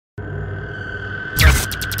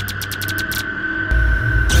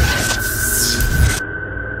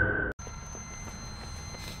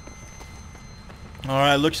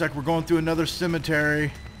Alright, looks like we're going through another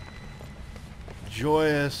cemetery.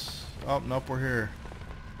 Joyous. Oh, nope, we're here.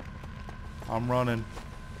 I'm running.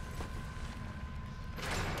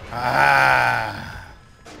 Ah!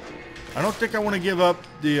 I don't think I want to give up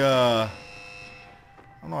the, I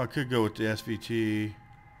don't know, I could go with the SVT.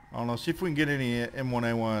 I don't know, see if we can get any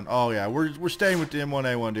M1A1. Oh, yeah, we're staying with the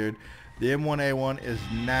M1A1, dude. The M1A1 is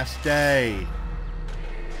nasty.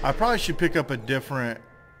 I probably should pick up a different...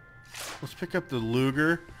 Let's pick up the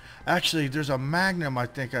Luger. Actually, there's a Magnum I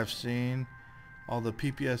think I've seen. All the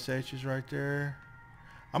PPSHs right there.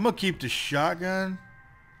 I'm gonna keep the shotgun.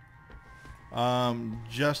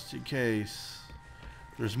 Just in case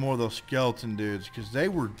there's more of those skeleton dudes, because they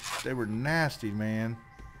were nasty, man.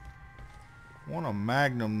 I want a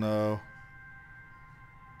Magnum though.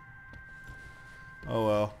 Oh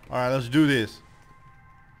well. Alright, let's do this.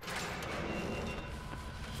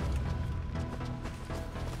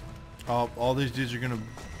 All these dudes are gonna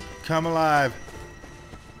come alive.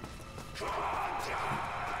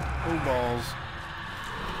 Oh balls.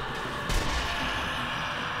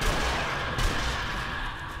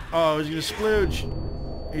 Oh, he's gonna splooge.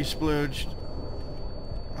 He splooged.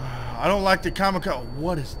 I don't like the kamikaze.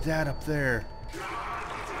 What is that up there?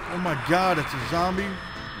 Oh my god, it's a zombie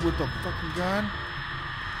with a fucking gun.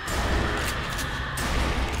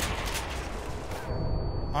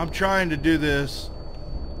 I'm trying to do this.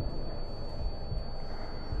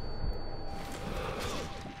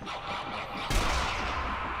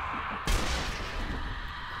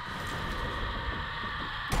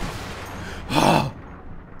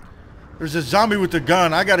 There's a zombie with a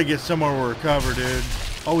gun. I gotta get somewhere to recover, dude.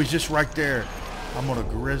 Oh, he's just right there. I'm gonna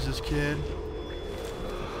grizz this kid.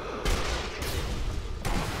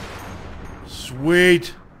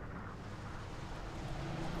 Sweet.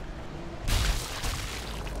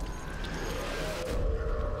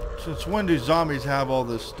 Since when do zombies have all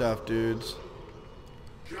this stuff, dudes?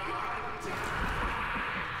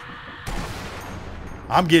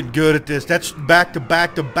 I'm getting good at this. That's back to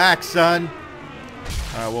back to back, son.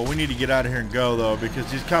 Alright, well, we need to get out of here and go, though,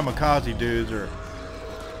 because these kamikaze dudes are...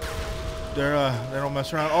 they don't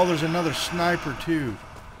mess around. Oh, there's another sniper, too.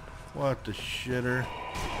 What the shitter.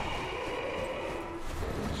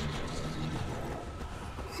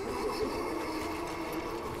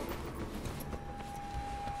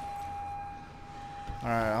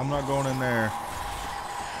 Alright, I'm not going in there.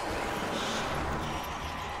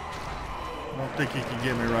 I don't think he can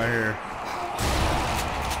get me right here.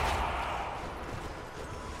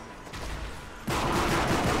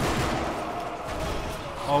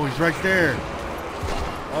 Oh, he's right there.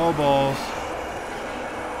 Oh, balls.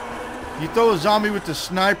 You throw a zombie with the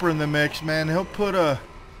sniper in the mix, man, he'll put a...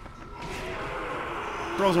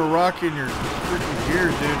 throws a rock in your freaking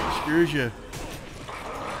gears, dude. It screws you.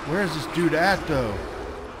 Where is this dude at, though?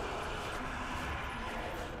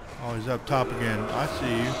 Oh, he's up top again. I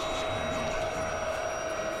see you.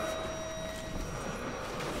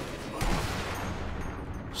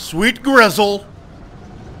 Sweet Grizzle.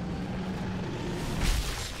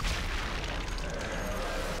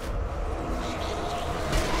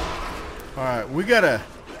 Alright, we gotta...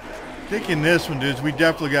 I think in this one, dudes, we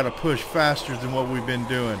definitely gotta push faster than what we've been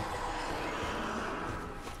doing.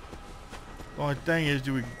 The only thing is,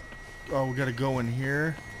 do we... oh, we gotta go in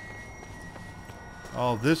here.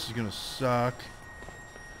 Oh, this is gonna suck.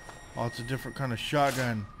 Oh, it's a different kind of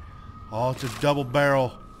shotgun. Oh, it's a double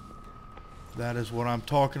barrel. That is what I'm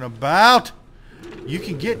talking about. You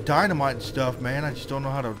can get dynamite and stuff, man. I just don't know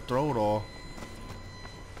how to throw it all.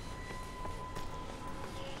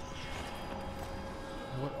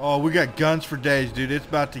 What? Oh, we got guns for days, dude. It's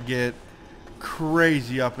about to get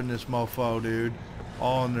crazy up in this mofo, dude.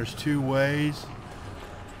 Oh, and there's two ways.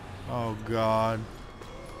 Oh, God.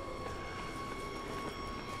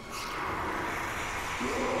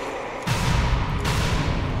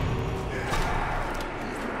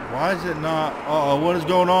 Why is it not? Uh-oh, what is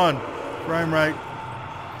going on? Frame rate.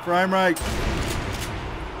 Frame rate.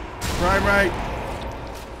 Frame rate.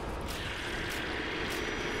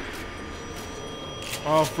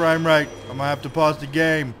 Oh, frame rate. I'm gonna have to pause the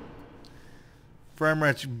game. Frame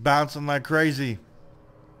rate's bouncing like crazy.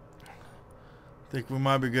 Think we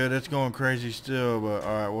might be good. It's going crazy still, but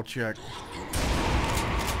alright, we'll check.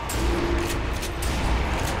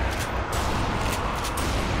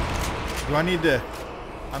 Do I need to...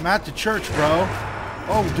 I'm at the church, bro.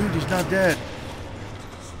 Oh, dude, he's not dead.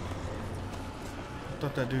 I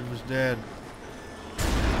thought that dude was dead.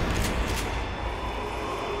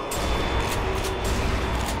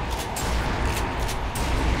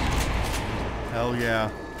 Hell yeah.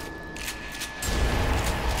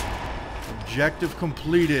 Objective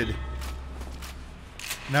completed.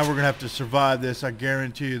 Now we're gonna have to survive this. I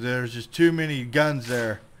guarantee you. There's just too many guns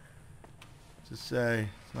there to say.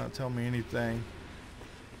 It's not telling me anything.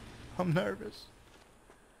 I'm nervous.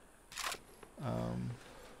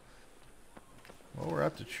 Well, we're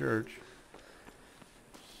at the church.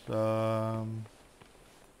 So,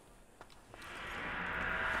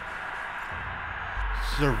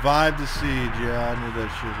 survive the siege. Yeah, I knew that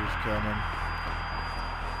shit was coming.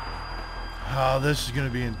 Oh, this is gonna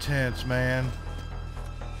be intense, man.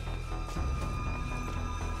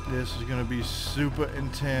 This is gonna be super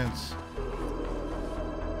intense.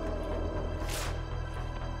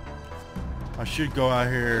 I should go out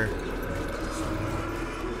here.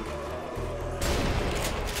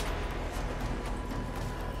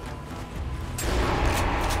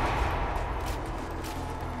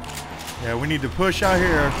 Yeah, we need to push out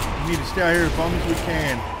here. We need to stay out here as long as we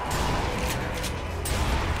can.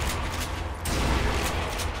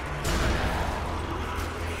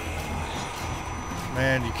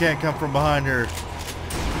 Man, you can't come from behind her.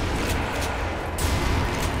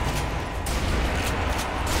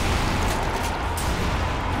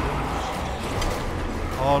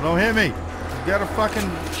 Oh, don't hit me. You got a fucking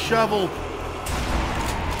shovel.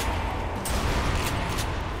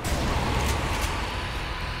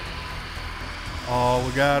 Oh,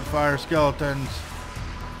 we got fire skeletons.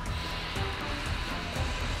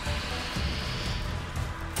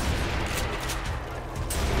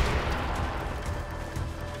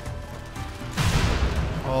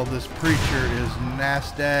 Oh, this preacher is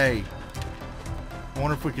nasty. I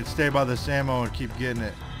wonder if we could stay by this ammo and keep getting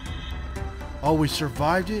it. Oh, we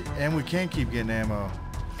survived it and we can keep getting ammo.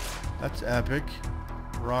 That's epic.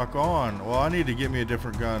 Rock on. Well, I need to get me a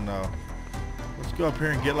different gun though. Let's go up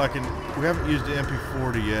here and get like an... We haven't used the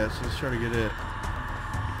MP40 yet, so let's try to get it.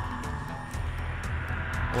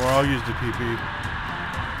 Or I'll use the PP.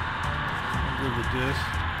 I'm good with this.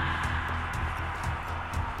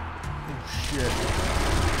 Oh, shit.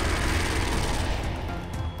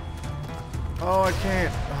 Oh, I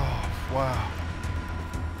can't. Oh, wow.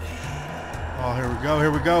 Oh, here we go,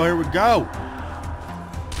 here we go, here we go!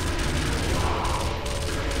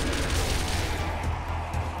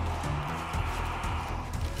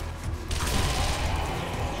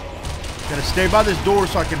 Gotta stay by this door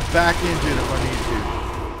so I can back into it if I need to.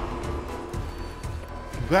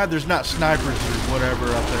 I'm glad there's not snipers or whatever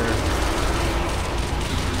up there.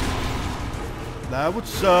 That would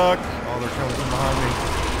suck. Oh, they're coming from behind me.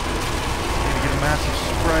 Need to get a massive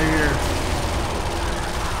spray here.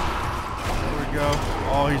 There we go.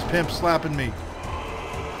 Oh, he's pimp slapping me.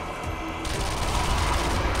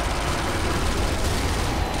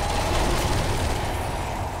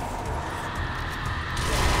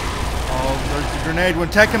 Grenade one.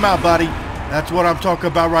 Take him out, buddy. That's what I'm talking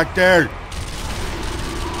about right there.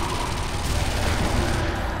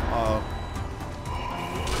 Uh-oh.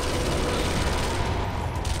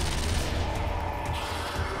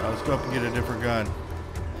 Let's go up and get a different gun.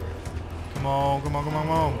 Come on, come on, come on,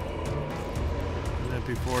 come on.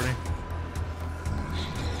 MP40.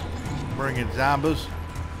 Bring in zombies.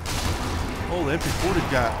 Oh, the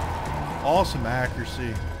MP40's got awesome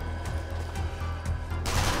accuracy.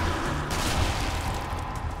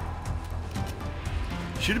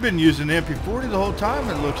 Should have been using the MP40 the whole time,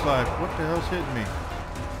 it looks like. What the hell's hitting me?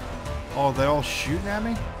 Oh, they all shooting at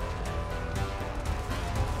me?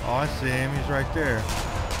 Oh, I see him. He's right there.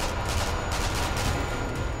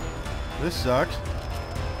 This sucks.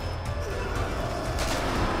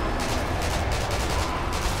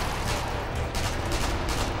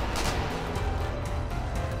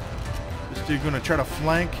 This dude gonna try to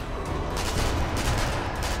flank.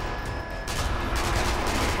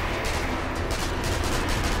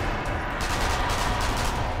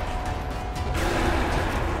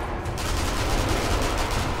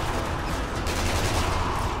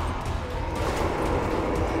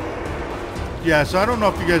 Yeah, so I don't know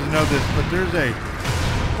if you guys know this, but there's a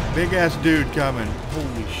big ass dude coming.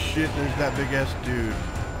 Holy shit, there's that big ass dude.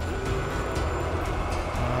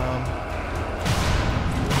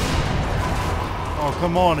 Oh,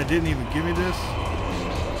 come on, it didn't even give me this.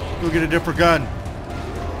 Go get a different gun.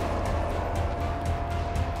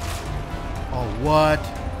 Oh, what?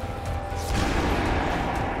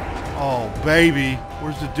 Oh, baby.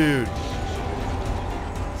 Where's the dude?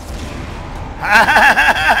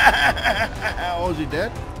 Oh, is he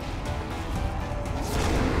dead?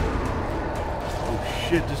 Oh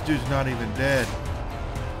shit, this dude's not even dead.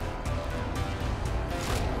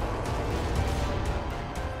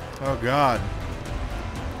 Oh god.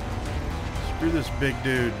 Screw this big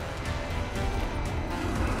dude.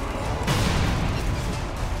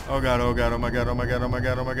 Oh god, oh god, oh my god, oh my god, oh my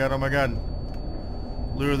god, oh my god, oh my god.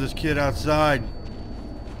 Lure this kid outside.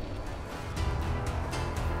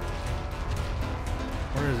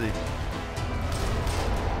 Where is he?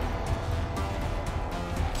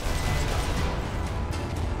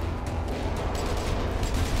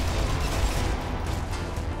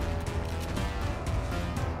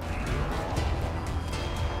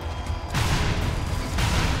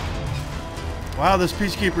 Wow, this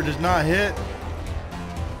peacekeeper does not hit.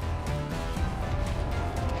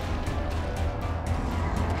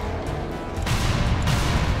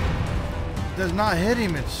 Does not hit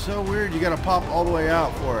him. It's so weird. You gotta pop all the way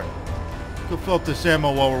out for it. Go fill up this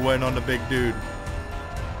ammo while we're waiting on the big dude.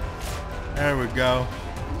 There we go.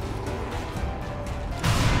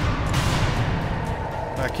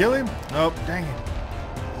 Did I kill him? Nope. Dang it.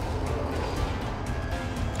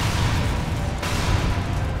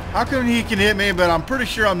 How come he can hit me, but I'm pretty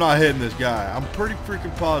sure I'm not hitting this guy. I'm pretty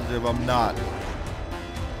freaking positive I'm not.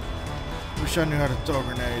 Wish I knew how to throw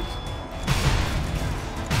grenades.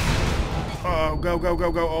 Oh, go, go,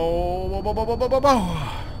 go, go. Oh, whoa, whoa, whoa, whoa, whoa,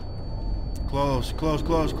 whoa. Close, close,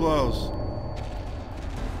 close, close.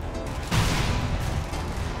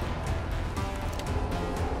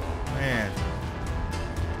 Man.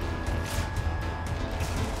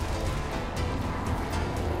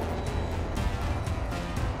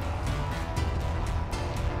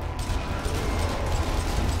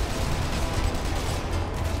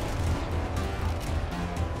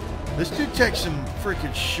 This dude takes some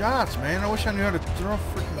freaking shots, man. I wish I knew how to throw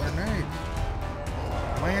freaking grenades.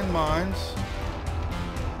 Landmines.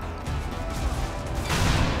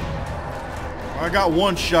 I got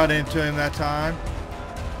one shot into him that time.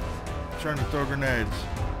 Trying to throw grenades.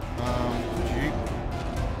 G,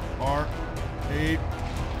 R, E,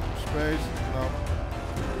 space, no.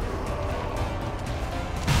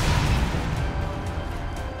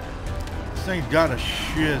 This thing's got a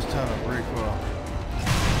shiz ton of recoil.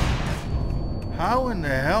 How in the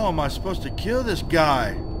hell am I supposed to kill this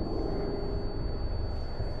guy?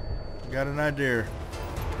 Got an idea.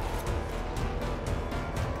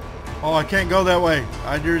 Oh, I can't go that way.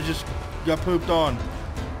 Idea just got pooped on.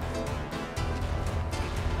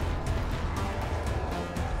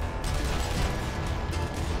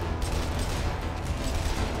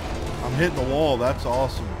 I'm hitting the wall. That's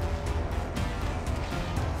awesome.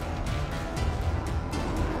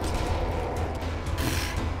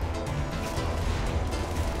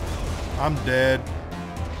 I'm dead.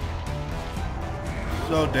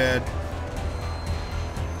 So dead.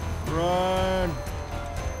 Run.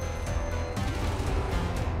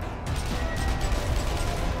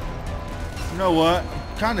 You know what?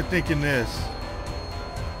 I'm kind of thinking this.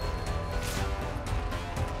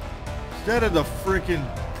 Instead of the freaking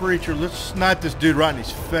preacher, let's snipe this dude right in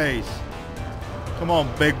his face. Come on,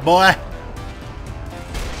 big boy.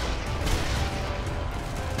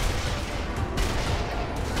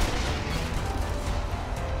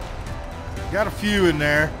 Got a few in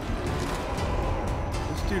there.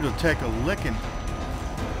 This dude will take a licking.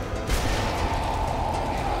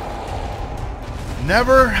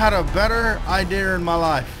 Never had a better idea in my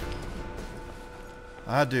life.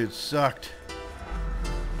 That dude sucked.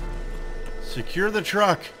 Secure the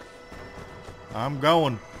truck. I'm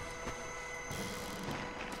going.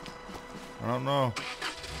 I don't know.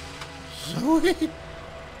 Sweet.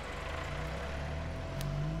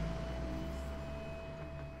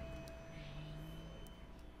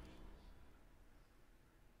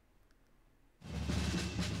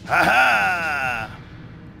 Ha-ha!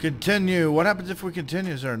 Continue. What happens if we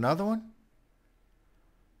continue? Is there another one?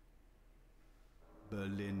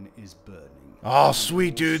 Berlin is burning. Oh,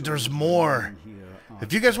 sweet, dude. There's more.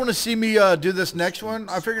 If you guys want to see me do this next one,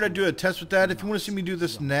 I figured I'd do a test with that. If you want to see me do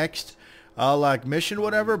this next, like mission,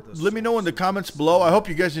 whatever, let me know in the comments below. I hope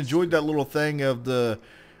you guys enjoyed that little thing of the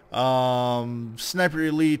Sniper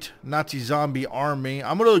Elite Nazi Zombie Army.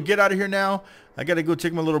 I'm going to get out of here now. I got to go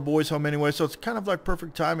take my little boys home anyway, so it's kind of like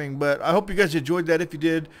perfect timing. But I hope you guys enjoyed that. If you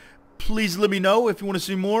did, please let me know if you want to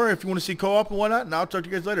see more, if you want to see co-op and whatnot, and I'll talk to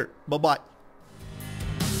you guys later. Bye-bye.